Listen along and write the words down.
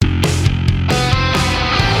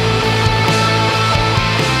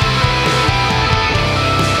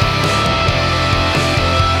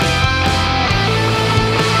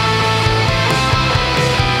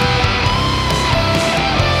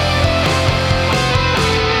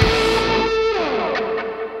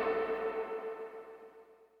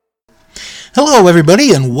Hello,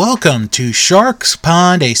 everybody, and welcome to Sharks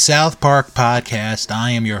Pond, a South Park podcast. I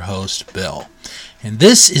am your host, Bill. And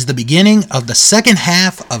this is the beginning of the second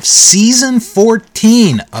half of Season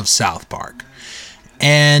 14 of South Park.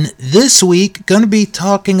 And this week, going to be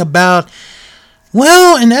talking about,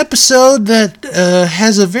 an episode that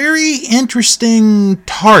has a very interesting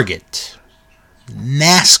target.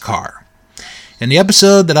 NASCAR. And the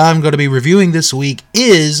episode that I'm going to be reviewing this week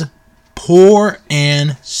is Poor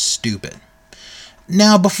and Stupid.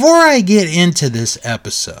 Now, before I get into this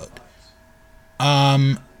episode,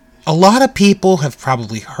 a lot of people have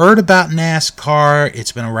probably heard about NASCAR.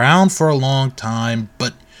 It's been around for a long time,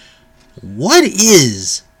 but what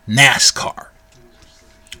is NASCAR?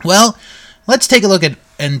 Well, let's take a look at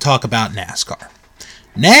and talk about NASCAR.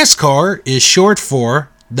 NASCAR is short for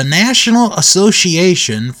the National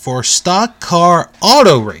Association for Stock Car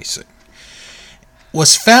Auto Racing.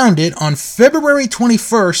 Was founded on February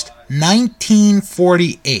 21st,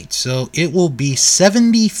 1948, so it will be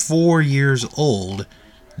 74 years old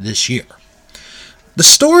this year. The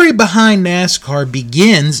story behind NASCAR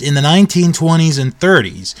begins in the 1920s and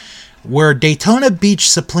 30s, where Daytona Beach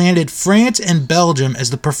supplanted France and Belgium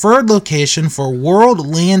as the preferred location for world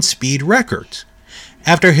land speed records.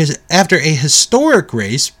 After a historic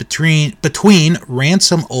race between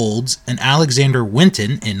Ransom Olds and Alexander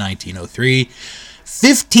Winton in 1903,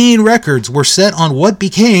 15 records were set on what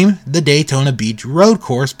became the Daytona Beach Road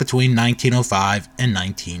Course between 1905 and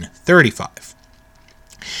 1935.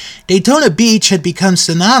 Daytona Beach had become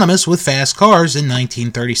synonymous with fast cars in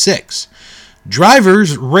 1936.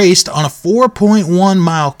 Drivers raced on a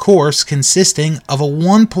 4.1-mile course consisting of a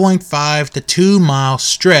 1.5 to 2-mile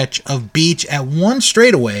stretch of beach at one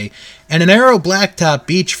straightaway and a narrow blacktop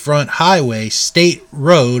beachfront highway, State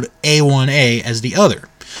Road A1A, as the other.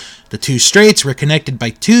 The two straights were connected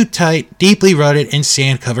by two tight, deeply rutted and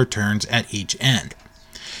sand-covered turns at each end.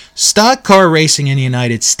 Stock car racing in the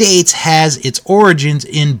United States has its origins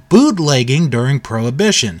in bootlegging during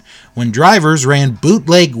Prohibition, when drivers ran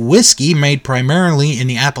bootleg whiskey made primarily in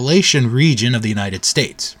the Appalachian region of the United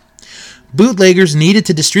States. Bootleggers needed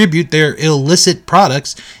to distribute their illicit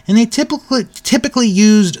products, and they typically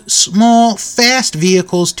used small, fast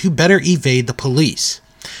vehicles to better evade the police.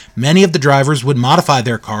 Many of the drivers would modify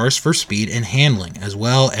their cars for speed and handling, as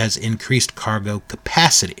well as increased cargo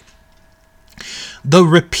capacity. The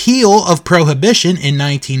repeal of Prohibition in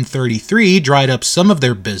 1933 dried up some of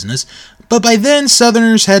their business, but by then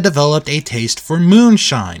Southerners had developed a taste for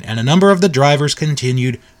moonshine, and a number of the drivers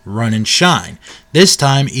continued run and shine, this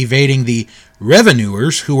time evading the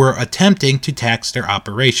revenuers who were attempting to tax their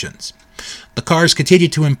operations. The cars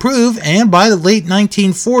continued to improve, and by the late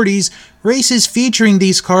 1940s, races featuring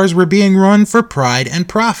these cars were being run for pride and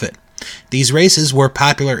profit. These races were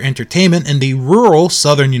popular entertainment in the rural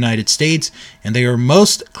southern United States, and they are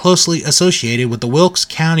most closely associated with the Wilkes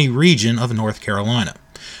County region of North Carolina.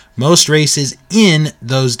 Most races in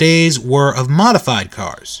those days were of modified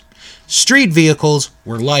cars. Street vehicles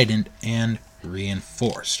were lightened and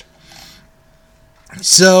reinforced.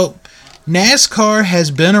 So, NASCAR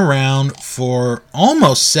has been around for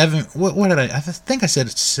almost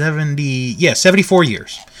 74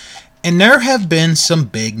 years. And there have been some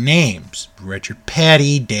big names. Richard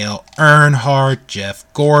Petty, Dale Earnhardt, Jeff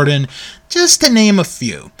Gordon, just to name a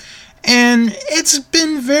few. And it's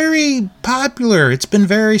been very popular. It's been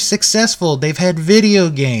very successful. They've had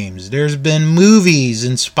video games. There's been movies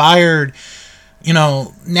inspired,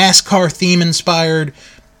 NASCAR theme inspired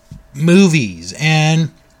movies.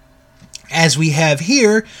 And as we have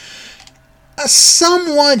here, a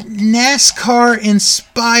somewhat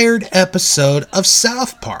NASCAR-inspired episode of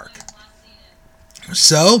South Park.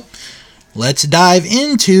 So, let's dive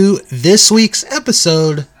into this week's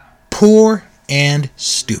episode, Poor and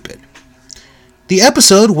Stupid. The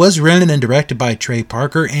episode was written and directed by Trey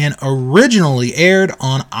Parker and originally aired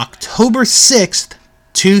on October 6th,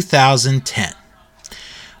 2010.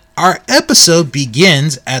 Our episode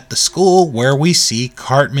begins at the school where we see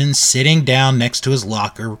Cartman sitting down next to his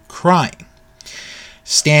locker crying.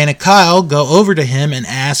 Stan and Kyle go over to him and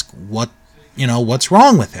ask what's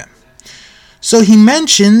wrong with him. So he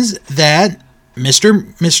mentions that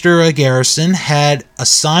Mr. Garrison had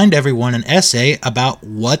assigned everyone an essay about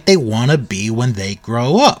what they want to be when they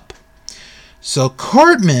grow up. So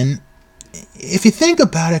Cartman, if you think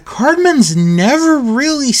about it, Cartman's never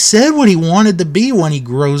really said what he wanted to be when he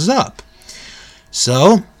grows up.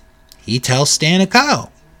 So he tells Stan and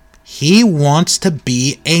Kyle he wants to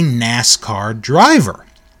be a NASCAR driver.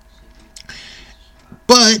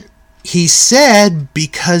 But he's sad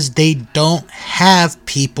because they don't have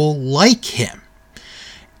people like him.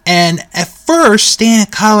 And at first, Stan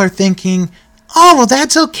and Kyle are thinking, oh, well,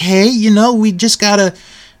 that's okay. We just got to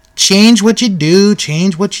change what you do,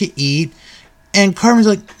 change what you eat. And Cartman's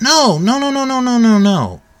like, no.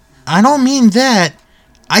 I don't mean that.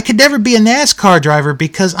 I could never be a NASCAR driver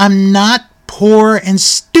because I'm not poor and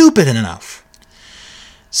stupid enough.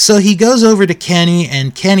 So he goes over to Kenny,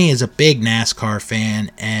 and Kenny is a big NASCAR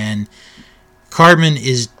fan, and Cartman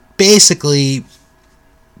is basically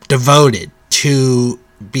devoted to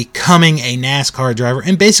becoming a NASCAR driver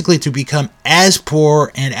and basically to become as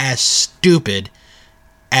poor and as stupid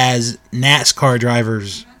as NASCAR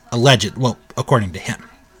drivers according to him.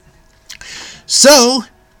 So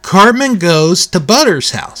Cartman goes to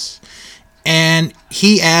Butters' house, and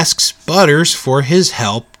he asks Butters for his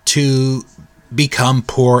help to become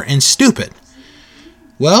poor and stupid.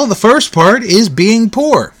 Well, the first part is being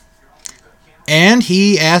poor. And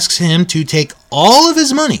he asks him to take all of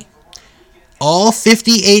his money, all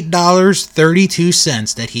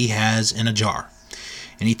 $58.32 that he has in a jar.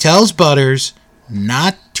 And he tells Butters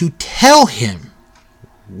not to tell him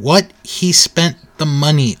what he spent the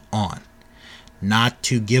money on. Not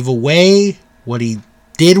to give away what he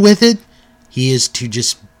did with it. He is to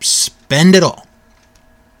just spend it all.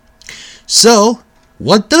 So,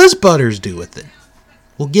 what does Butters do with it?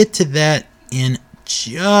 We'll get to that in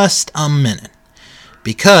just a minute.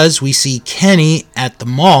 Because we see Kenny at the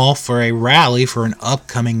mall for a rally for an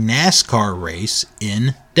upcoming NASCAR race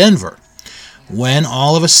in Denver. When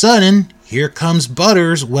all of a sudden, here comes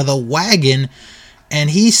Butters with a wagon, and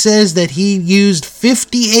he says that he used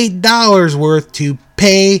 $58 worth to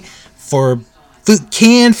pay for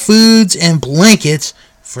canned foods and blankets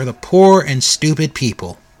for the poor and stupid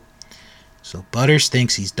people. So Butters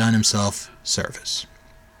thinks he's done himself service.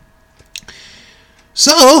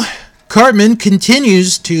 So Cartman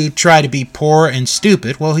continues to try to be poor and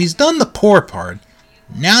stupid. Well, he's done the poor part.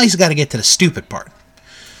 Now he's got to get to the stupid part.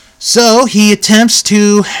 So he attempts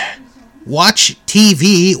to watch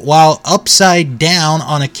TV while upside down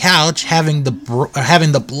on a couch, having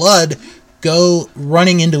the blood go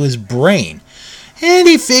running into his brain. And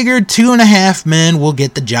he figured 2.5 Men will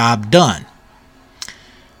get the job done.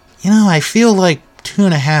 I feel like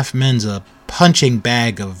 2.5 Men's a punching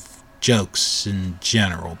bag of jokes in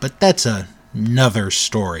general, but that's another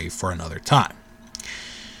story for another time.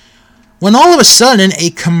 When all of a sudden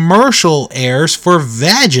a commercial airs for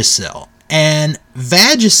Vagisil, and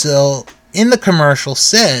Vagisil in the commercial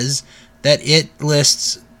says that it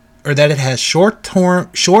has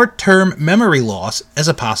short-term memory loss as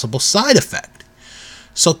a possible side effect.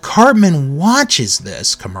 So Cartman watches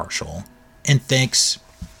this commercial and thinks,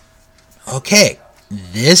 okay,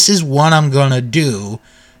 this is what I'm going to do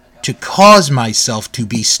to cause myself to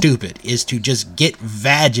be stupid, is to just get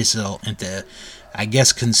Vagisil and to,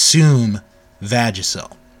 consume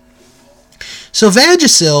Vagisil. So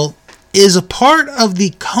Vagisil is a part of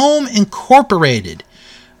the Comb Incorporated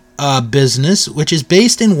business, which is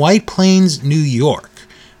based in White Plains, New York,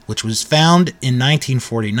 which was founded in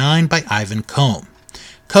 1949 by Ivan Comb.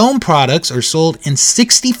 Comb products are sold in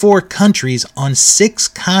 64 countries on 6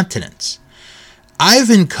 continents.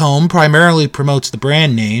 Ivan Comb primarily promotes the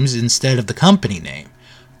brand names instead of the company name.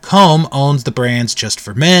 Comb owns the brands Just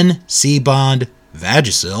for Men, C-Bond,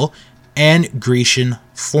 Vagisil, and Grecian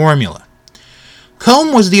Formula.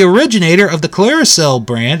 Comb was the originator of the Claricel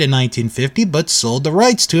brand in 1950, but sold the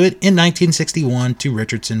rights to it in 1961 to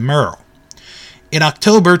Richardson Merrill. In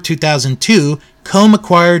October 2002, Comb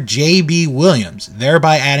acquired J.B. Williams,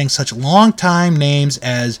 thereby adding such long-time names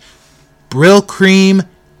as Brylcreem,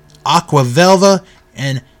 Aquavelva,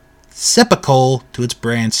 and Cepacol to its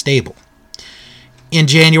brand stable. In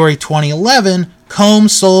January 2011, Comb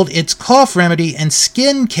sold its cough remedy and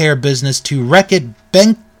skin care business to Reckitt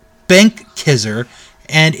Benckiser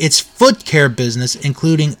and its foot care business,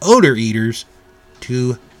 including odor eaters,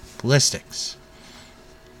 to Ballistics.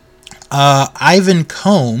 Ivan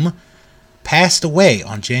Comb passed away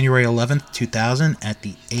on January 11th, 2000 at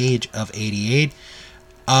the age of 88.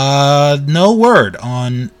 No word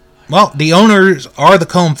on... Well, the owners are the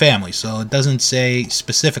Comb family, so it doesn't say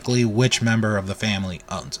specifically which member of the family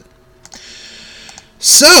owns it.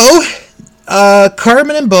 So,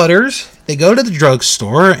 Cartman and Butters, they go to the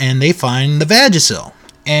drugstore and they find the Vagisil.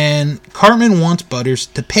 And Cartman wants Butters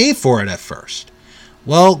to pay for it at first.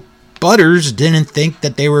 Well, Butters didn't think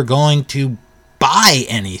that they were going to buy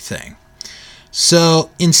anything. So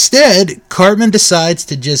instead, Cartman decides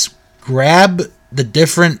to just grab the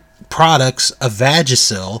different products of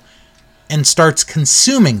Vagisil and starts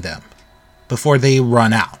consuming them before they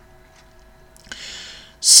run out.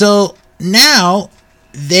 So now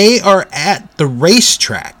they are at the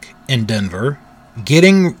racetrack in Denver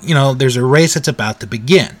getting, there's a race that's about to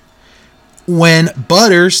begin. when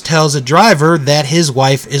Butters tells a driver that his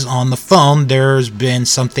wife is on the phone. There's been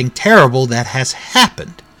something terrible that has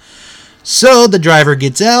happened. So the driver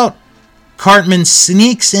gets out. Cartman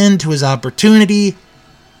sneaks into his opportunity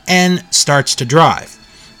and starts to drive.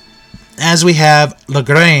 As we have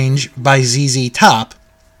LaGrange by ZZ Top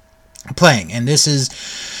playing. And this is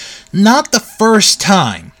not the first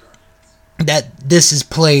time that this is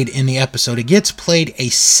played in the episode. It gets played a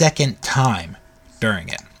second time during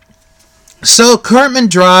it. So Cartman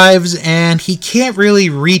drives and he can't really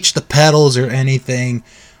reach the pedals or anything.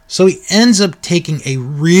 So he ends up taking a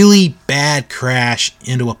really bad crash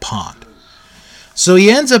into a pond. So he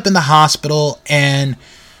ends up in the hospital and,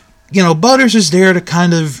 Butters is there to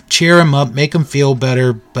kind of cheer him up, make him feel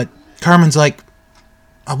better. But Cartman's like,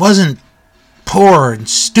 I wasn't poor and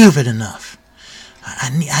stupid enough.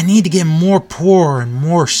 I need to get more poor and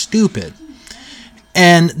more stupid.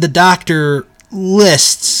 And the doctor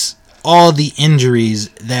lists all the injuries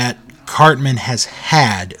that Cartman has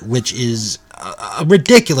had, which is a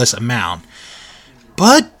ridiculous amount.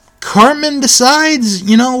 But Cartman decides,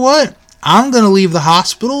 you know what? I'm going to leave the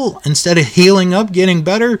hospital. Instead of healing up, getting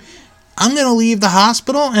better, I'm going to leave the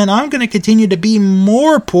hospital and I'm going to continue to be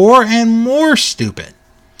more poor and more stupid.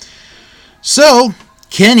 So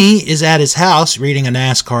Kenny is at his house reading a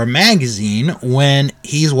NASCAR magazine when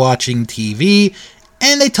he's watching TV,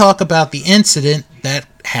 and they talk about the incident that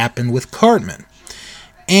happened with Cartman.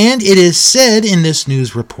 And it is said in this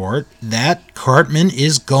news report that Cartman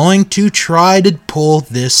is going to try to pull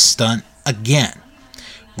this stunt again,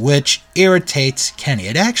 which irritates Kenny.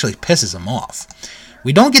 It actually pisses him off.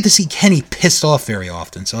 We don't get to see Kenny pissed off very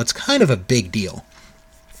often, so it's kind of a big deal.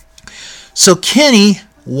 So Kenny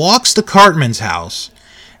walks to Cartman's house,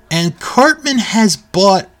 and Cartman has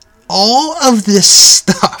bought all of this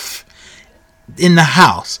stuff in the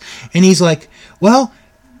house. And he's like, well,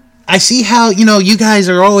 I see how, you guys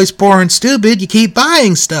are always poor and stupid. You keep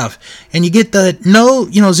buying stuff. And you get the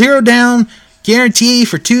zero down guarantee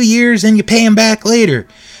for 2 years, and you pay him back later.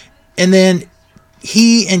 And then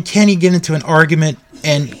he and Kenny get into an argument,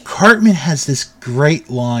 and Cartman has this great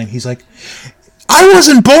line. He's like, I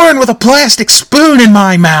wasn't born with a plastic spoon in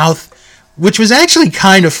my mouth, which was actually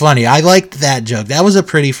kind of funny. I liked that joke. That was a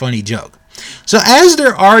pretty funny joke. So as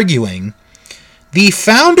they're arguing, the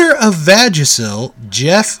founder of Vagisil,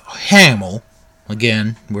 Jeff Hamill,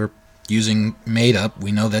 again, we're using made up,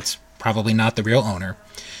 we know that's probably not the real owner,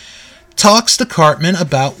 talks to Cartman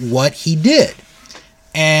about what he did.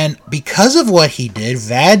 And because of what he did,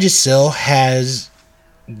 Vagisil has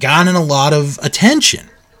gotten a lot of attention.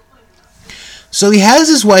 So he has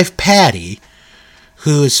his wife Patty,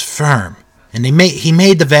 who is firm. And he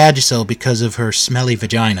made the Vagisil because of her smelly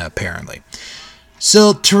vagina, apparently.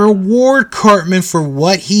 So to reward Cartman for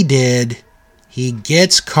what he did, he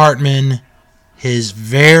gets Cartman his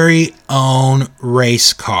very own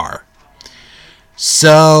race car.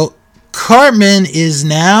 So Cartman is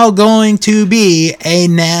now going to be a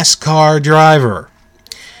NASCAR driver.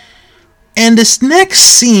 And this next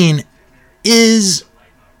scene is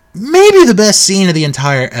maybe the best scene of the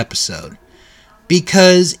entire episode,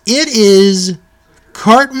 because it is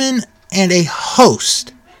Cartman and a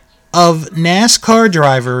host of NASCAR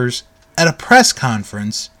drivers at a press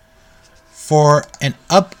conference for an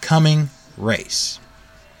upcoming race.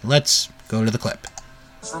 Let's go to the clip.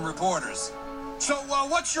 From reporters. So,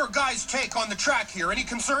 what's your guys' take on the track here? Any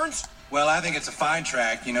concerns? Well, I think it's a fine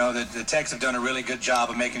track. The techs have done a really good job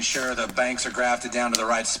of making sure the banks are grafted down to the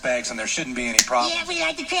right specs, and there shouldn't be any problem. Yeah, we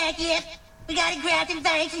like the track, yeah. We got it grafted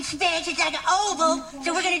banks and specs. It's like an oval,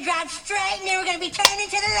 so we're going to drive straight, and then we're going to be turning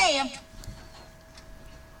to the left.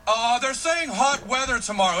 They're saying hot weather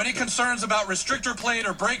tomorrow. Any concerns about restrictor plate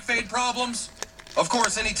or brake fade problems? Of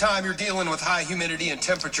course, anytime you're dealing with high humidity and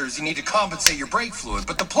temperatures, you need to compensate your brake fluid,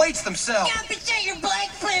 but the plates themselves... Compensate your brake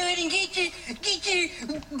fluid and get your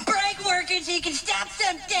brake working so you can stop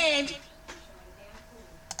sometimes.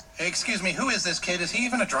 Hey, excuse me, who is this kid? Is he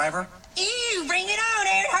even a driver? Ew, bring it on,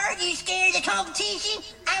 Earhart. You scared of the competition?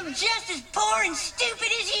 I'm just as poor and stupid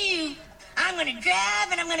as you. I'm going to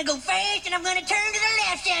drive, and I'm going to go fast, and I'm going to turn to the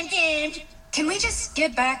left sometimes. Can we just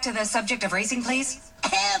get back to the subject of racing, please?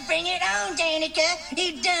 Hell, bring it on, Danica.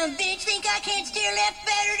 You dumb bitch. Think I can't steer left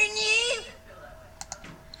better than you?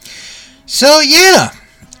 So, yeah.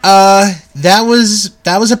 That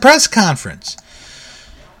was a press conference.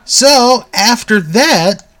 So, after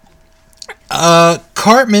that,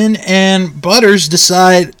 Cartman and Butters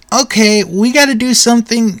decide, okay, we got to do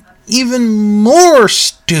something even more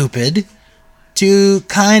stupid to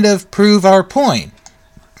kind of prove our point.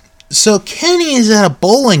 So Kenny is at a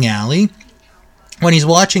bowling alley when he's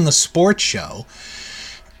watching a sports show,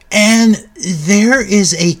 And there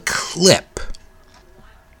is a clip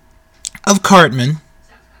of Cartman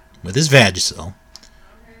with his Vagisil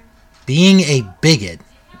being a bigot,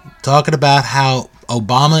 talking about how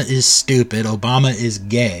Obama is stupid, Obama is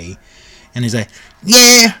gay, and he's like,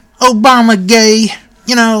 yeah, Obama gay,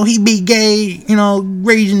 you know, he be gay, you know,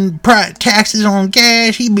 raising taxes on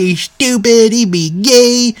gas, he be stupid, he be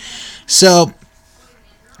gay. So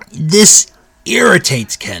this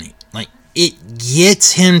irritates Kenny. Like, it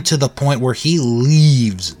gets him to the point where he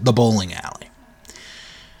leaves the bowling alley.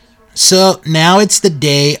 So now it's the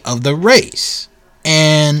day of the race,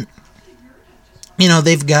 and you know,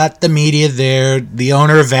 they've got the media there. The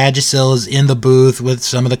owner of Vagisil is in the booth with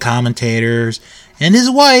some of the commentators, and his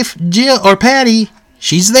wife, Jill, or Patty,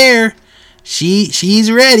 she's there.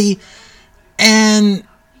 She's ready. And,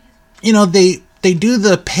 you know, they do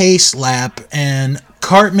the pace lap, and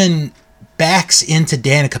Cartman backs into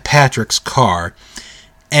Danica Patrick's car,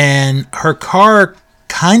 and her car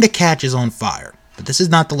kind of catches on fire. But this is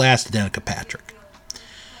not the last of Danica Patrick.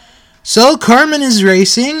 So Cartman is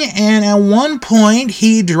racing, and at one point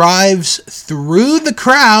he drives through the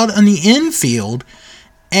crowd on the infield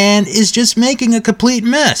and is just making a complete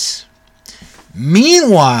mess.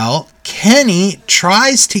 Meanwhile, Kenny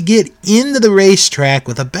tries to get into the racetrack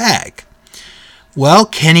with a bag. Well,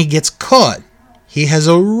 Kenny gets caught. He has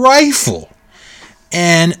a rifle,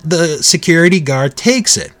 and the security guard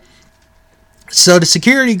takes it. So the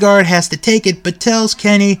security guard has to take it, but tells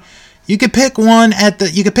Kenny, You could pick one up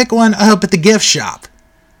at the gift shop.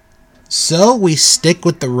 So we stick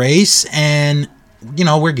with the race, and you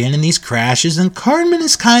know, we're getting these crashes, and Cartman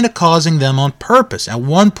is kind of causing them on purpose. At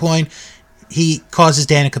one point, he causes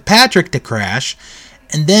Danica Patrick to crash,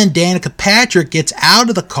 and then Danica Patrick gets out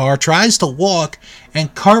of the car, tries to walk,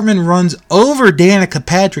 and Cartman runs over Danica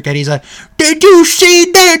Patrick, and he's like, "Did you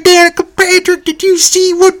see that, Danica Patrick? Did you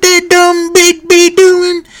see what that dumb bitch be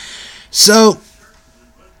doing?" So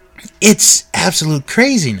it's absolute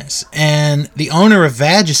craziness, and the owner of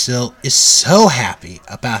Vagisil is so happy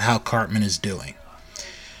about how Cartman is doing.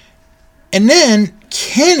 And then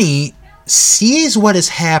Kenny sees what is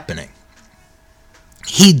happening.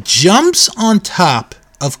 He jumps on top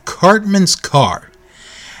of Cartman's car,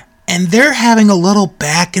 and they're having a little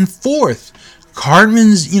back and forth.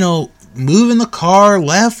 Cartman's, moving the car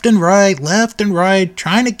left and right,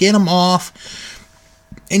 trying to get him off,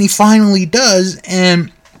 and he finally does,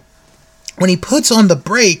 and when he puts on the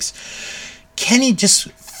brakes, Kenny just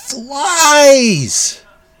flies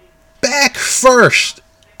back first.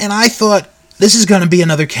 And I thought, this is going to be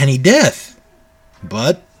another Kenny death.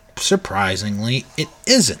 But, surprisingly, it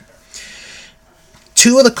isn't.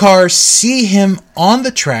 Two of the cars see him on the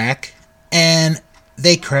track, and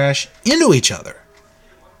they crash into each other.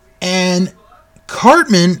 And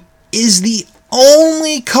Cartman is the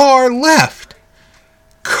only car left.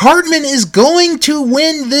 Cartman is going to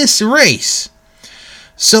win this race.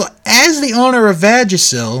 So as the owner of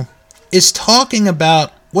Vagisil is talking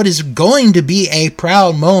about what is going to be a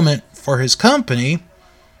proud moment for his company,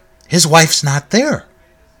 his wife's not there.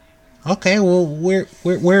 Okay, well,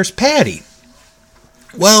 where's Patty?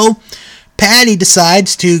 Well, Patty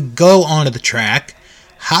decides to go onto the track,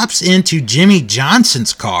 hops into Jimmy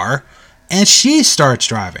Johnson's car, and she starts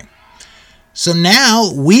driving. So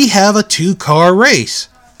now we have a two-car race.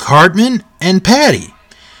 Cartman and Patty.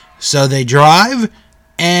 So they drive,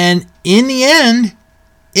 and in the end,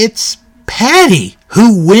 it's Patty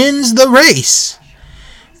who wins the race.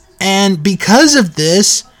 And because of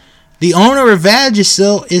this, the owner of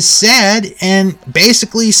Vagisil is sad and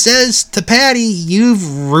basically says to Patty,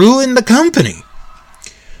 "You've ruined the company."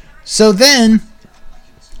 So then,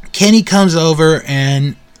 Kenny comes over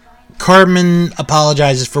and Cartman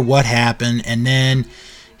apologizes for what happened, and then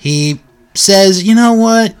he says, "You know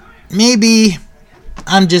what, maybe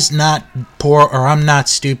I'm just not poor, or I'm not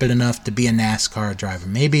stupid enough to be a NASCAR driver.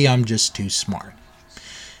 Maybe I'm just too smart."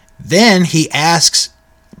 Then he asks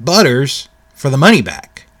Butters for the money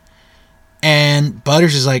back. And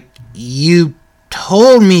Butters is like, "You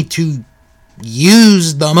told me to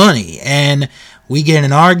use the money." And we get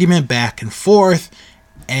an argument back and forth,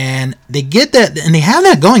 and they get that, and they have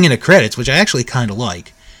that going into credits, which I actually kind of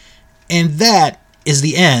like. And that is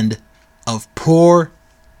the end of Poor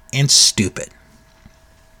and Stupid.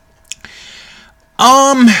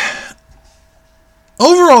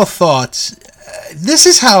 Overall thoughts, this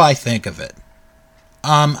is how I think of it.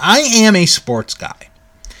 I am a sports guy,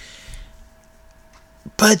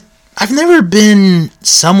 but I've never been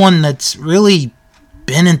someone that's really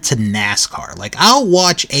been into NASCAR. Like, I'll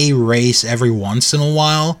watch a race every once in a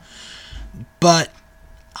while, but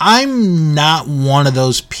I'm not one of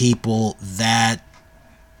those people that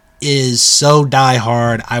is so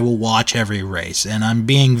diehard, I will watch every race. And I'm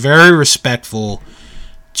being very respectful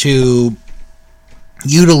to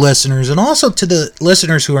you, the listeners, and also to the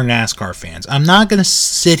listeners who are NASCAR fans. I'm not going to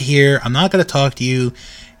sit here, I'm not going to talk to you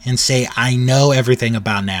and say I know everything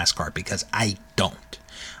about NASCAR, because I don't.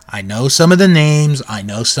 I know some of the names, I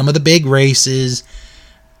know some of the big races.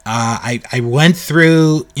 I went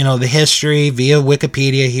through, the history via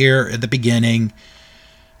Wikipedia here at the beginning.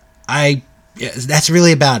 That's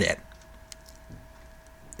really about it.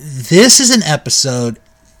 This is an episode,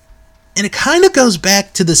 and it kind of goes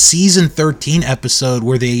back to the season 13 episode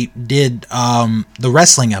where they did the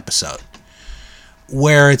wrestling episode,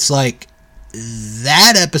 where it's like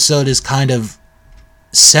that episode is kind of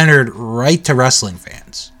centered right to wrestling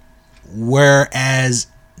fans, whereas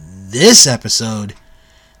this episode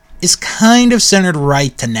is kind of centered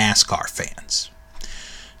right to NASCAR fans.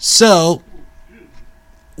 So,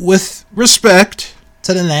 with respect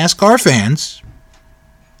to the NASCAR fans,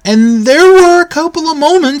 and there were a couple of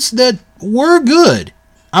moments that were good.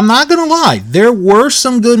 I'm not going to lie, there were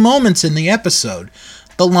some good moments in the episode.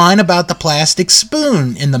 The line about the plastic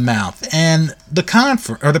spoon in the mouth and the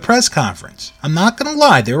press conference. I'm not going to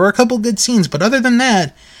lie, there were a couple good scenes, but other than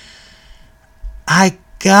that, I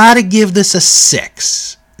gotta give this a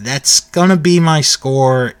 6. That's gonna be my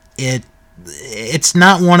score. It's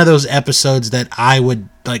not one of those episodes that I would,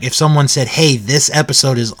 like, if someone said, hey, this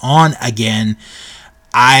episode is on again,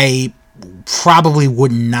 I probably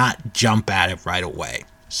would not jump at it right away.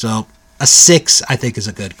 So a 6, I think, is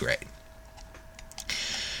a good grade.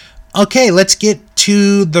 Okay, let's get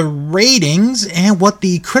to the ratings and what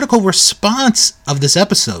the critical response of this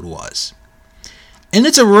episode was. In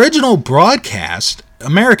its original broadcast,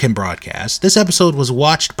 American broadcast, this episode was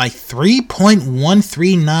watched by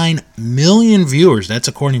 3.139 million viewers. That's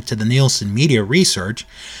according to the Nielsen Media Research,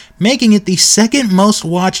 making it the second most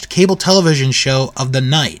watched cable television show of the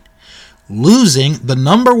night, losing the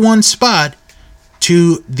number 1 spot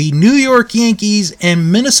to the New York Yankees and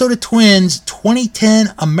Minnesota Twins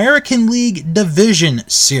 2010 American League Division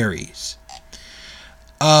Series.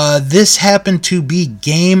 This happened to be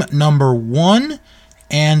game number 1,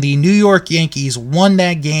 and the New York Yankees won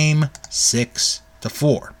that game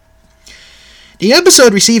 6-4. The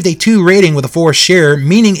episode received a 2 rating with a 4 share,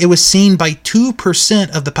 meaning it was seen by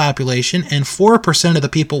 2% of the population and 4% of the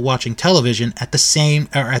people watching television at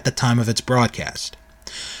the time of its broadcast.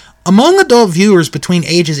 Among adult viewers between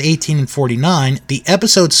ages 18 and 49, the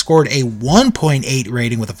episode scored a 1.8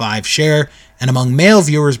 rating with a 5 share, and among male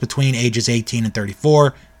viewers between ages 18 and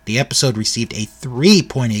 34, the episode received a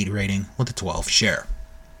 3.8 rating with a 12 share.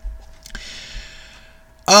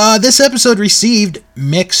 This episode received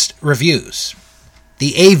mixed reviews.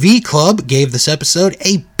 The AV Club gave this episode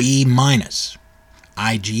a B-.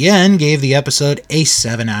 IGN gave the episode a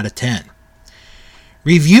 7 out of 10.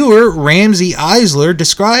 Reviewer Ramsey Eisler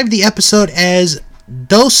described the episode as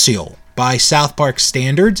docile by South Park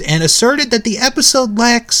standards and asserted that the episode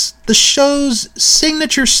lacks the show's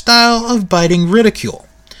signature style of biting ridicule.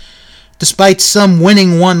 Despite some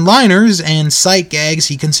winning one-liners and sight gags,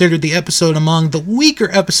 he considered the episode among the weaker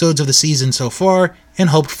episodes of the season so far and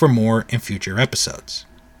hoped for more in future episodes.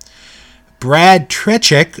 Brad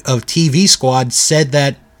Trechek of TV Squad said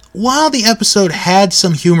that while the episode had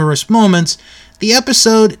some humorous moments, the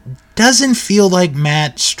episode doesn't feel like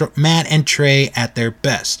Matt and Trey at their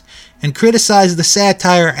best, and criticized the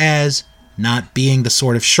satire as not being the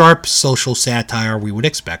sort of sharp social satire we would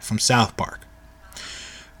expect from South Park.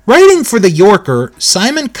 Writing for The Yorker,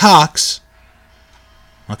 Simon Cox,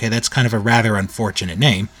 okay, that's kind of a rather unfortunate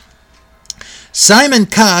name, Simon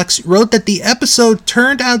Cox wrote that the episode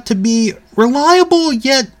turned out to be reliable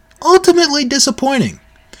yet ultimately disappointing.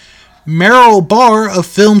 Merrill Barr of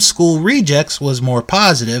Film School Rejects was more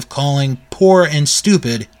positive, calling Poor and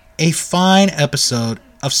Stupid a fine episode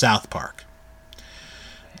of South Park.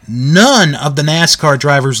 None of the NASCAR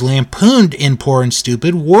drivers lampooned in Poor and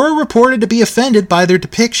Stupid were reported to be offended by their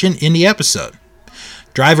depiction in the episode.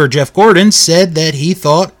 Driver Jeff Gordon said that he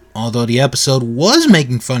thought, although the episode was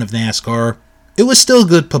making fun of NASCAR, it was still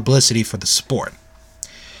good publicity for the sport.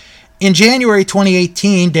 In January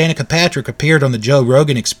 2018, Danica Patrick appeared on the Joe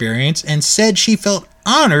Rogan Experience and said she felt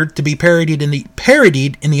honored to be parodied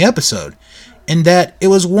in the episode, and that it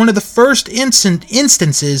was one of the first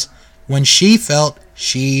instances when she felt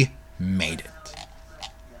she made it.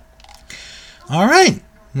 Alright,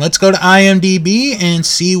 let's go to IMDb and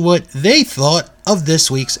see what they thought of this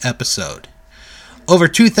week's episode. Over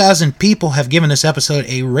 2,000 people have given this episode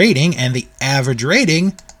a rating, and the average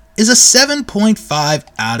rating is a 7.5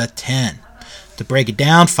 out of 10. To break it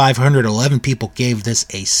down, 511 people gave this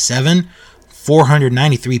a 7,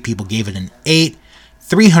 493 people gave it an 8,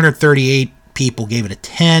 338 people gave it a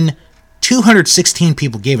 10, 216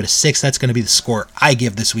 people gave it a 6. That's going to be the score I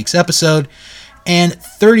give this week's episode. And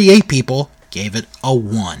 38 people gave it a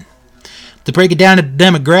 1. To break it down to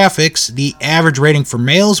demographics, the average rating for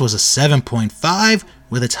males was a 7.5,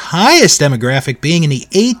 with its highest demographic being in the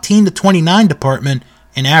 18 to 29 department,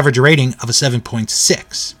 an average rating of a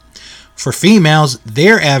 7.6. For females,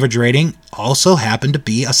 their average rating also happened to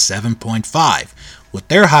be a 7.5, with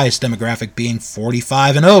their highest demographic being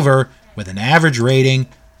 45 and over, with an average rating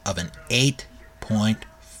of an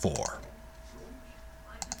 8.4.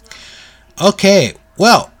 Okay,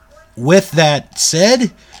 well, with that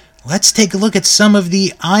said, let's take a look at some of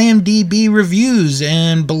the IMDb reviews,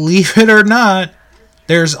 and believe it or not,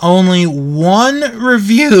 there's only one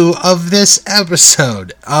review of this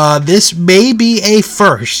episode. This may be a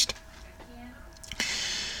first.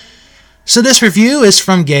 So this review is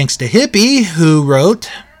from Gangsta Hippie, who wrote,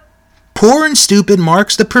 "Poor and Stupid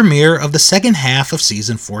marks the premiere of the second half of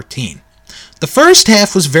Season 14. The first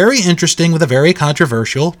half was very interesting with a very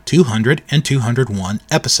controversial 200 and 201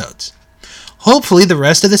 episodes. Hopefully the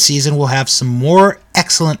rest of the season will have some more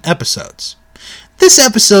excellent episodes. This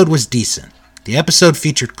episode was decent. The episode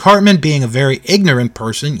featured Cartman being a very ignorant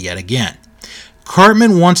person yet again.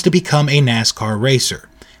 Cartman wants to become a NASCAR racer.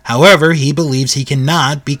 However, he believes he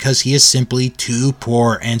cannot because he is simply too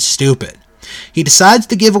poor and stupid. He decides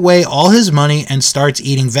to give away all his money and starts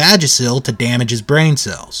eating Vagisil to damage his brain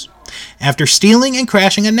cells. After stealing and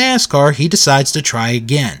crashing a NASCAR, he decides to try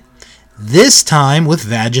again, this time with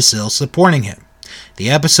Vagisil supporting him. The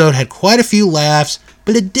episode had quite a few laughs,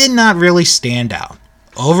 but it did not really stand out.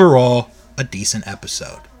 Overall, a decent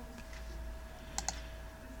episode."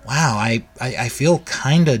 Wow, I feel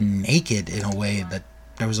kind of naked in a way that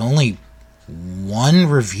there was only one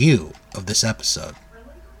review of this episode.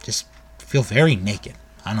 Just feel very naked.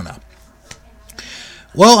 I don't know.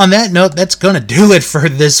 Well, on that note, that's going to do it for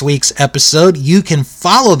this week's episode. You can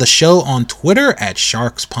follow the show on Twitter at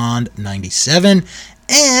SharksPond97,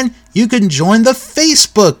 and you can join the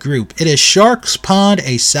Facebook group. It is Sharks Pond,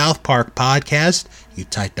 a South Park podcast. You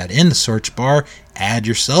type that in the search bar, add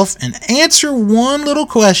yourself, and answer one little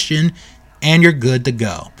question, and you're good to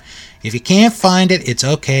go. If you can't find it, it's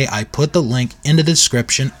okay. I put the link in the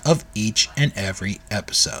description of each and every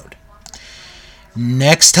episode.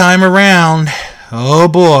 Next time around, oh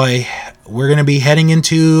boy, we're going to be heading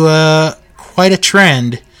into quite a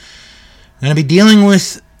trend. I'm going to be dealing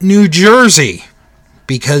with New Jersey,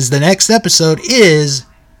 because the next episode is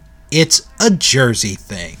It's a Jersey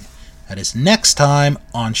Thing. That is next time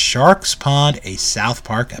on Sharks Pond, a South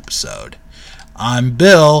Park episode. I'm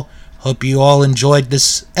Bill. Hope you all enjoyed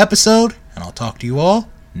this episode, and I'll talk to you all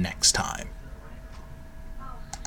next time.